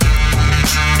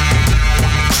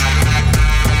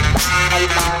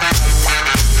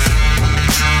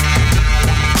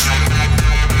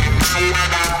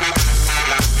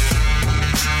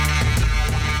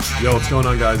going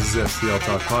on, guys? This is FPL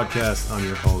Talk Podcast. I'm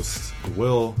your host,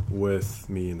 Will. With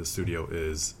me in the studio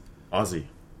is Ozzy.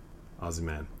 Ozzy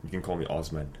Man. You can call me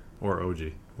Ozmed. Or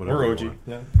OG. Whatever Or OG. you want.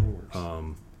 Yeah, it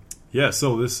works. Yeah,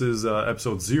 so this is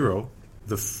episode 0,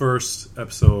 the first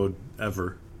episode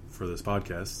ever for this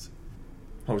podcast.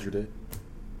 How was your day?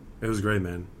 It was great,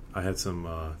 man. I had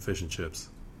some fish and chips.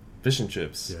 Fish and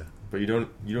chips. Yeah. But you don't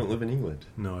live in England.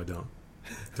 No, I don't.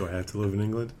 Do I have to live in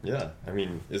England? Yeah. I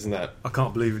mean, isn't that I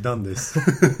can't believe you've done this.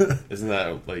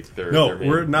 like their No, their main,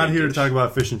 we're not main here to dish? talk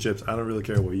about fish and chips. I don't really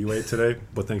care what you ate today,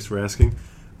 but thanks for asking.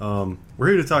 We're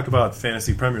here to talk about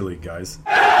Fantasy Premier League, guys.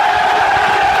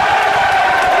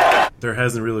 There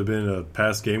hasn't really been a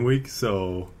past game week,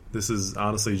 so this is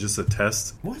honestly just a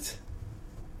test. What?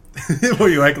 Well,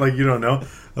 you act like you don't know.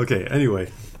 Okay,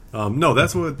 anyway. No,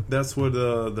 that's what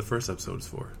the first episode is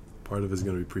for. Part of it is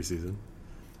going to be preseason.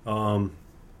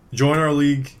 Join our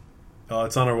league.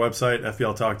 It's on our website,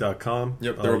 fbltalk.com.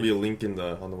 Yep, there will be a link on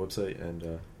the website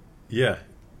and Yeah.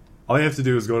 All you have to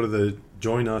do is go to the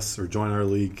join us or join our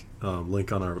league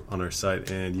link on our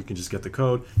site, and you can just get the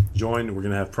code. Join. We're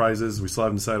going to have prizes. We still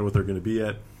haven't decided what they're going to be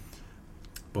yet,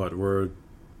 but we're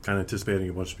kind of anticipating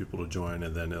a bunch of people to join,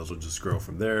 and then it'll just grow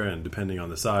from there. And depending on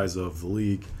the size of the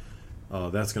league,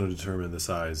 that's going to determine the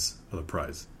size of the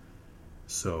prize.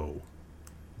 So,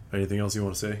 anything else you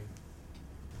want to say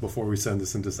before we send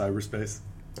this into cyberspace?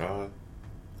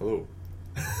 hello.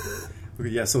 Okay,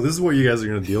 yeah, so this is what you guys are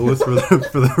going to deal with for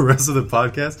the rest of the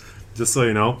podcast. Just so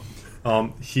you know,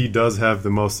 he does have the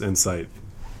most insight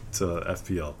to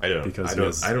FPL. I don't. Because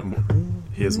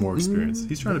he has more experience.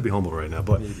 He's trying to be humble right now.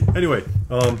 But anyway,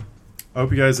 I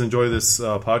hope you guys enjoy this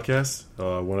podcast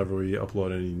whenever we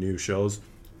upload any new shows.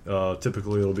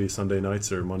 Typically, it'll be Sunday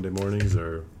nights or Monday mornings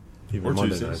or even Or Monday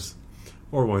Tuesdays. nights.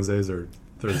 Or Wednesdays or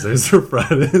Thursdays or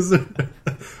Fridays.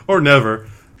 Or never.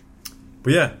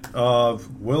 But yeah,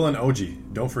 Will and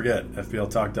OG, don't forget,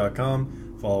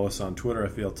 fbltalk.com. Follow us on Twitter,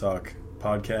 FPL Talk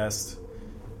Podcast.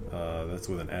 That's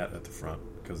with an at the front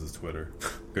because it's Twitter.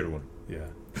 Good one. Yeah.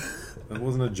 That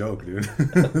wasn't a joke, dude.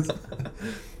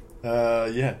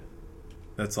 Yeah.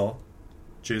 That's all.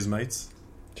 Cheers, mates.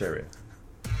 Cheerio.